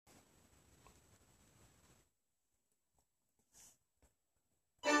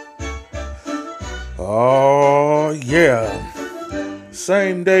Oh, yeah.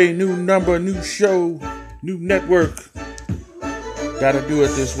 Same day, new number, new show, new network. Gotta do it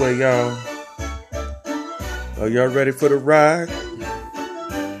this way, y'all. Are y'all ready for the ride?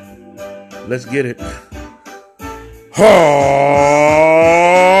 Let's get it. Oh,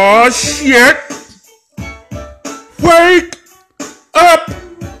 shit! Wake up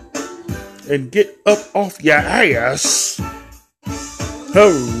and get up off your ass.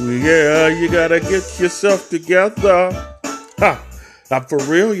 Oh, yeah, you gotta get yourself together. Ha! I'm for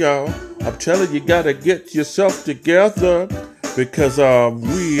real, y'all. I'm telling you, gotta get yourself together because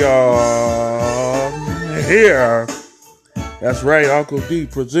we are here. That's right, Uncle D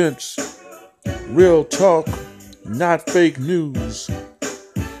presents Real Talk, Not Fake News.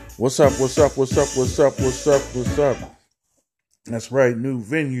 What's up, what's up, what's up, what's up, what's up, what's up? That's right, new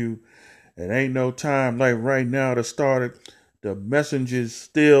venue. It ain't no time like right now to start it. The messenger's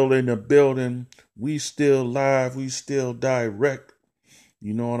still in the building. We still live. We still direct.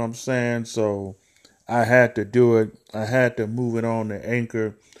 You know what I'm saying? So I had to do it. I had to move it on to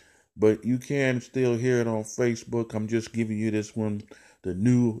Anchor. But you can still hear it on Facebook. I'm just giving you this one, the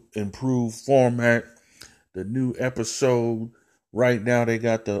new improved format, the new episode. Right now they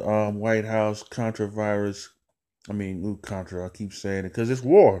got the White House coronavirus. I keep saying it because it's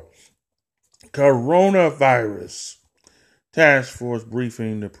war. Coronavirus. Task force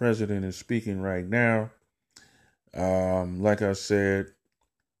briefing. The president is speaking right now. Like I said,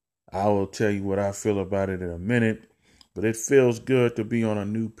 I will tell you what I feel about it in a minute. But it feels good to be on a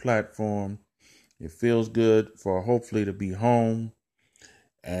new platform. It feels good for hopefully to be home.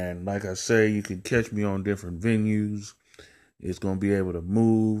 And like I say, you can catch me on different venues. It's going to be able to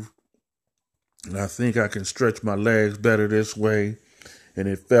move. And I think I can stretch my legs better this way. And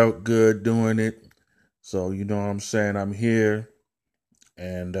it felt good doing it. So, you know what I'm saying? I'm here.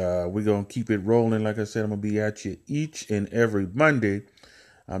 And we're going to keep it rolling. Like I said, I'm going to be at you each and every Monday.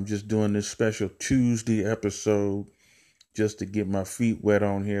 I'm just doing this special Tuesday episode just to get my feet wet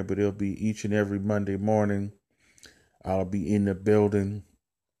on here. But it'll be each and every Monday morning. I'll be in the building,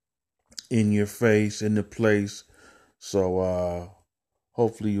 in your face, in the place. So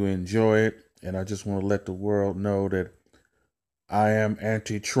hopefully you enjoy it. And I just want to let the world know that I am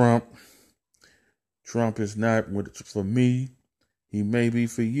anti-Trump. Trump is not for me. He may be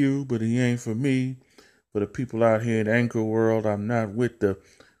for you, but he ain't for me. For the people out here in Anchor World, I'm not with the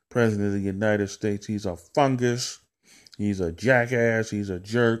President of the United States. He's a fungus. He's a jackass. He's a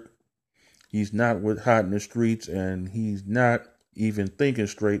jerk. He's not hot in the streets, and he's not even thinking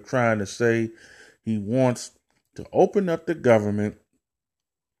straight, trying to say he wants to open up the government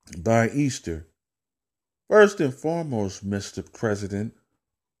by Easter. First and foremost, Mr. President,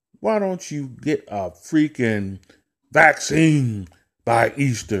 why don't you get a freaking vaccine by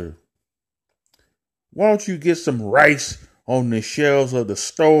Easter? Why don't you get some rice on the shelves of the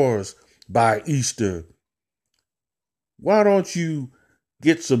stores by Easter? Why don't you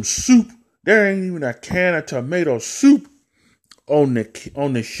get some soup? There ain't even a can of tomato soup on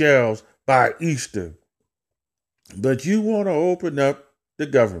the shelves by Easter. But you want to open up the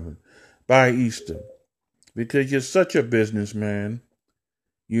government by Easter because you're such a businessman,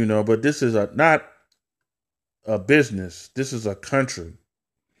 you know. But this is not a business. This is a country.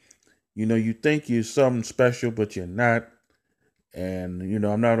 You know, you think you're something special, but you're not. And, you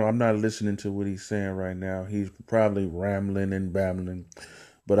know, I'm not listening to what he's saying right now. He's probably rambling and babbling.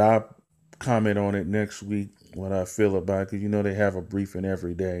 But I'll comment on it next week, what I feel about it, because, you know, they have a briefing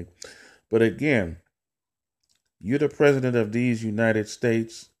every day. But again, you're the president of these United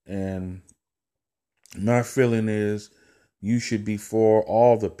States, and my feeling is you should be for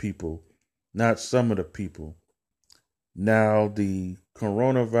all the people, not some of the people. Now, the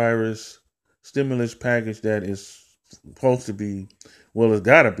coronavirus stimulus package that is supposed to be, well, it's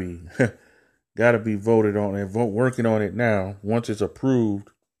got to be voted on and working on it now. Once it's approved,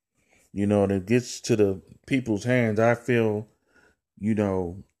 you know, and it gets to the people's hands, I feel, you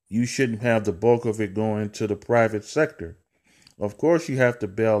know, you shouldn't have the bulk of it going to the private sector. Of course, you have to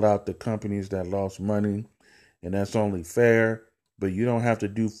bail out the companies that lost money, and that's only fair, but you don't have to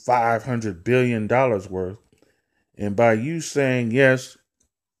do $500 billion worth. And by you saying, yes,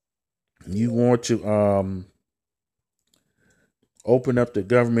 you want to open up the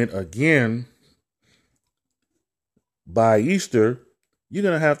government again by Easter, you're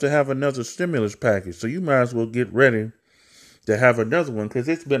going to have another stimulus package. So you might as well get ready to have another one because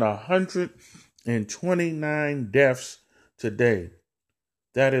it's been 129 deaths today.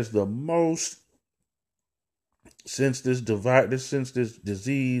 That is the most since this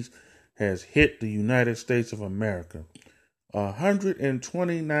disease has hit the United States of America.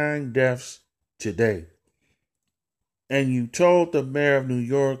 129 deaths today. And you told the mayor of New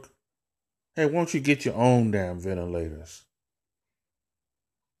York, hey, won't you get your own damn ventilators?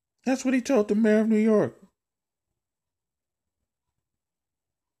 That's what he told the mayor of New York.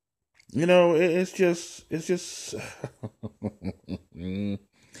 You know, it's just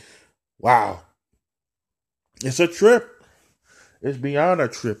wow. It's a trip. It's beyond a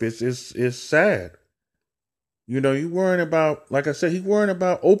trip. It's sad. You know, you worrying about, like I said, he worrying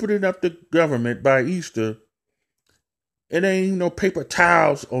about opening up the government by Easter. It ain't even no paper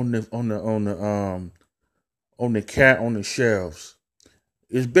towels on the shelves.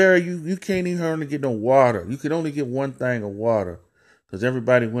 It's bare. You can't even hardly get no water. You can only get one thing of water because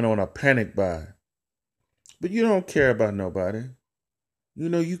everybody went on a panic buy. But you don't care about nobody. You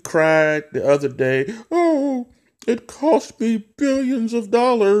know, you cried the other day. Oh, it cost me billions of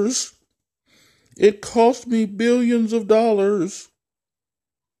dollars. It cost me billions of dollars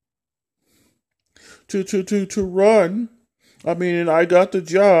to run. I mean, I got the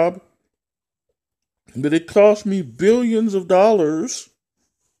job, but it cost me billions of dollars.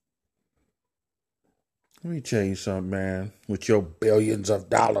 Let me tell you something, man. With your billions of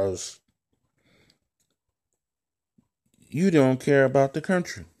dollars, you don't care about the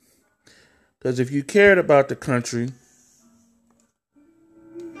country. Because if you cared about the country,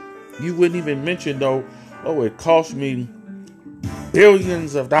 you wouldn't even mention, though, oh, it cost me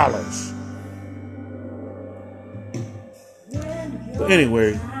billions of dollars. But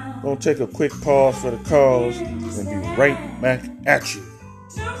anyway, gonna take a quick pause for the calls and be right back at you.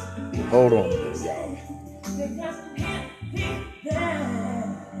 Hold on, y'all.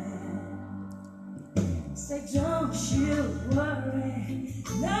 Say, don't you worry,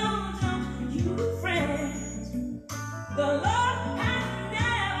 no, don't you fret. The Lord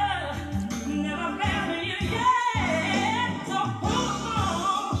has never failed you yet. So hold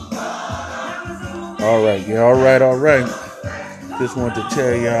on. All right. Just wanted to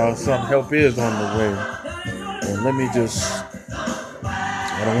tell y'all some help is on the way. And let me just,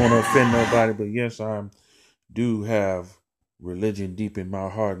 I don't want to offend nobody, but yes, I do have religion deep in my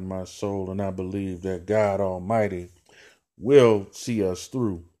heart and my soul, and I believe that God Almighty will see us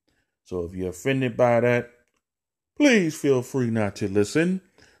through. So if you're offended by that, please feel free not to listen.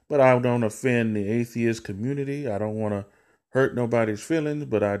 But I don't offend the atheist community. I don't want to hurt nobody's feelings,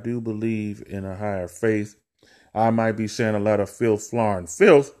 but I do believe in a higher faith. I might be saying a lot of filth, flaw,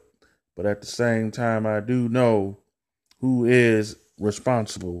 filth, but at the same time, I do know who is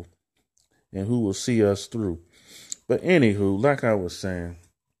responsible and who will see us through. But anywho, like I was saying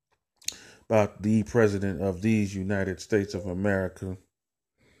about the president of these United States of America,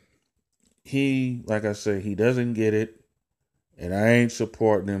 he, like I say, he doesn't get it, and I ain't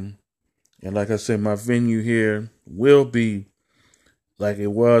supporting him. And like I said, my venue here will be like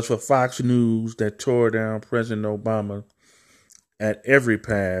it was for Fox News that tore down President Obama at every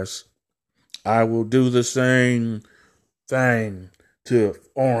pass. I will do the same thing to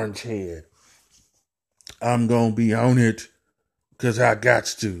Orange Head. I'm going to be on it because I got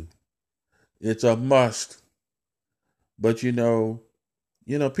to. It's a must. But you know,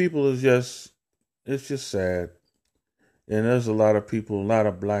 people is just, it's just sad. And there's a lot of people, a lot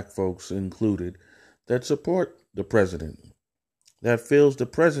of black folks included, that support the president, that feels the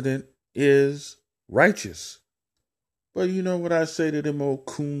president is righteous. But you know what I say to them old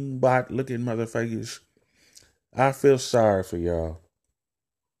coon bot looking motherfuckers? I feel sorry for y'all.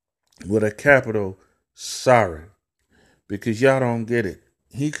 With a capital sorry. Because y'all don't get it.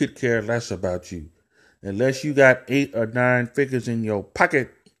 He could care less about you. Unless you got 8 or 9 figures in your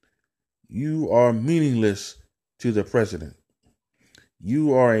pocket, you are meaningless to the president.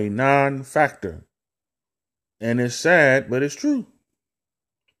 You are a non-factor. And it's sad, but it's true.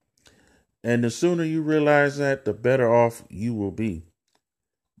 And the sooner you realize that, the better off you will be.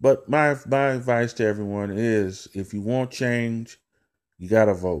 But my advice to everyone is, if you want change, you got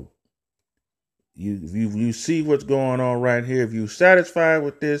to vote. You see what's going on right here. If you're satisfied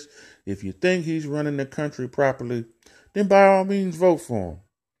with this, if you think he's running the country properly, then by all means vote for him.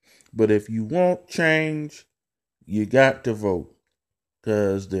 But if you want change, you got to vote.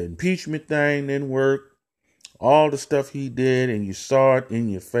 Because the impeachment thing didn't work. All the stuff he did, and you saw it in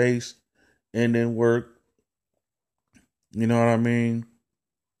your face, and didn't work. You know what I mean?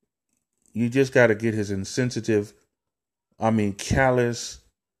 You just got to get his callous,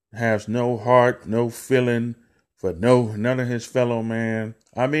 has no heart, no feeling for none of his fellow man.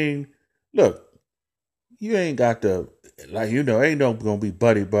 I mean, look, you ain't got to, ain't no gonna be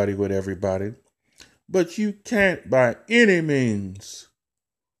buddy with everybody. But you can't by any means,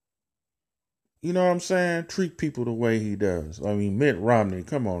 you know what I'm saying, treat people the way he does. I mean, Mitt Romney,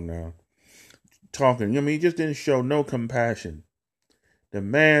 come on now. talking. I mean, he just didn't show no compassion. The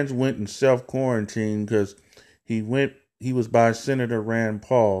man's went in self-quarantine because he was by Senator Rand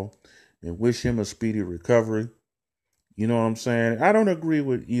Paul and wish him a speedy recovery. You know what I'm saying? I don't agree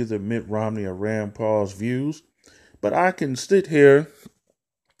with either Mitt Romney or Rand Paul's views, but I can sit here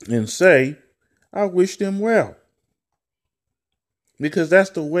and say I wish them well. Because that's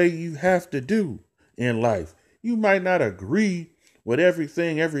the way you have to do in life. You might not agree with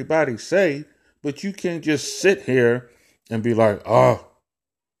everything everybody say, but you can't just sit here and be like, oh,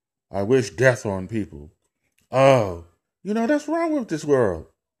 I wish death on people. Oh, that's wrong with this world.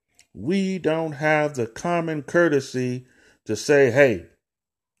 We don't have the common courtesy to say, hey,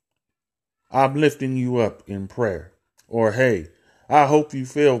 I'm lifting you up in prayer. Or, hey, I hope you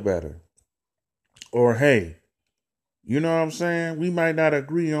feel better. Or, hey, you know what I'm saying? We might not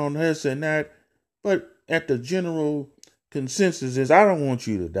agree on this and that, but at the general consensus is, I don't want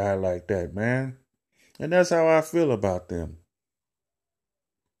you to die like that, man. And that's how I feel about them.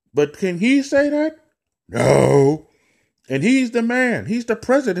 But can he say that? No. And he's the man. He's the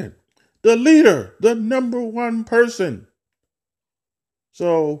president, the leader, the number one person.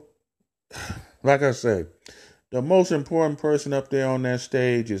 So, like I said, the most important person up there on that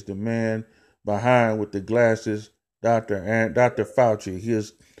stage is the man behind with the glasses, Dr.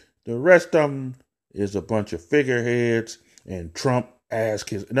 Fauci. The rest of them is a bunch of figureheads, and Trump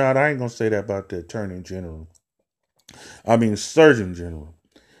asked no, I ain't going to say that about the Surgeon General.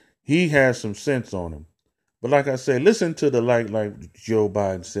 He has some sense on him. But like I said, listen to like Joe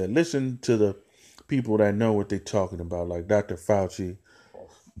Biden said, listen to the people that know what they're talking about, like Dr. Fauci,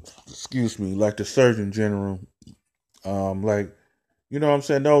 like the Surgeon General, like, you know what I'm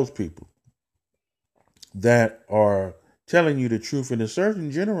saying, those people that are telling you the truth. And the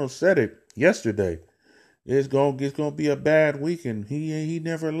Surgeon General said it yesterday. It's gonna be a bad week, and he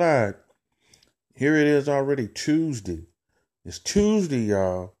never lied. Here it is already Tuesday. It's Tuesday,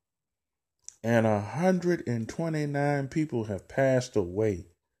 y'all, and 129 people have passed away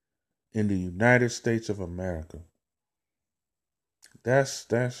in the United States of America. That's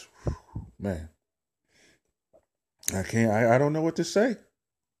man. I don't know what to say.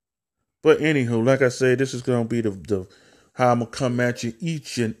 But anywho, like I said, this is gonna be the how I'm gonna come at you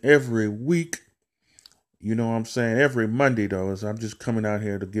each and every week. You know what I'm saying? Every Monday, though, is I'm just coming out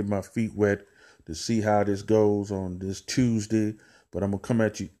here to get my feet wet to see how this goes on this Tuesday. But I'm going to come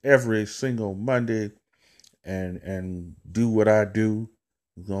at you every single Monday and do what I do.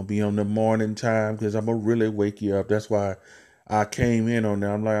 It's going to be on the morning time because I'm going to really wake you up. That's why I came in on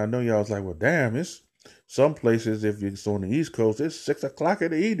there. I'm like, I know y'all was like, well, damn, it's some places, if it's on the East Coast, it's 6 o'clock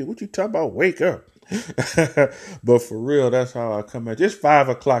in the evening. What you talking about? Wake up. But for real, that's how I come at you. It's 5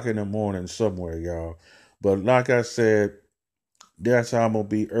 o'clock in the morning somewhere, y'all. But like I said, that's how I'm going to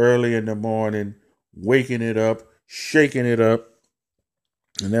be early in the morning, waking it up, shaking it up.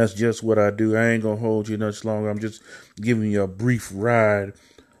 And that's just what I do. I ain't going to hold you much longer. I'm just giving you a brief ride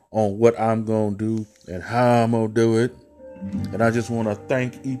on what I'm going to do and how I'm going to do it. And I just want to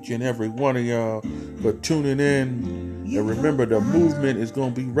thank each and every one of y'all for tuning in. And remember, the movement is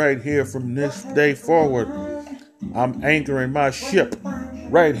going to be right here from this day forward. I'm anchoring my ship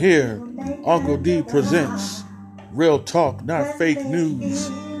right here. Uncle D presents Real Talk, Not Fake News.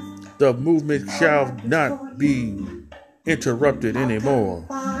 The movement shall not be interrupted anymore.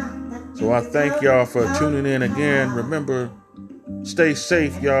 So I thank y'all for tuning in again. Remember, stay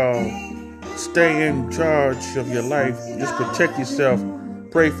safe, y'all. Stay in charge of your life. Just protect yourself.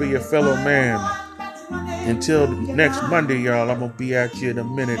 Pray for your fellow man. Until next Monday, y'all, I'm going to be at you in a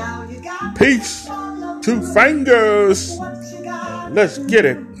minute. Peace. 2 fingers. Let's get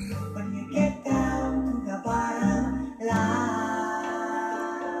it.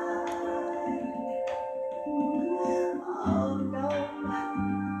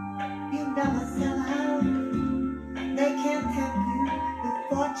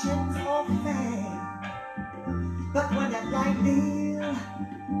 But when that right deal,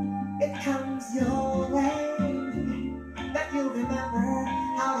 it comes your way, that you'll remember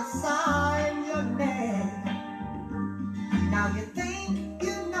how to sign your name. Now you think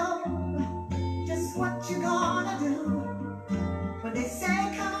you know just what you're gonna do. When they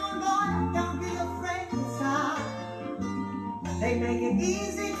say, come on boy, don't be afraid to try. They make it easy.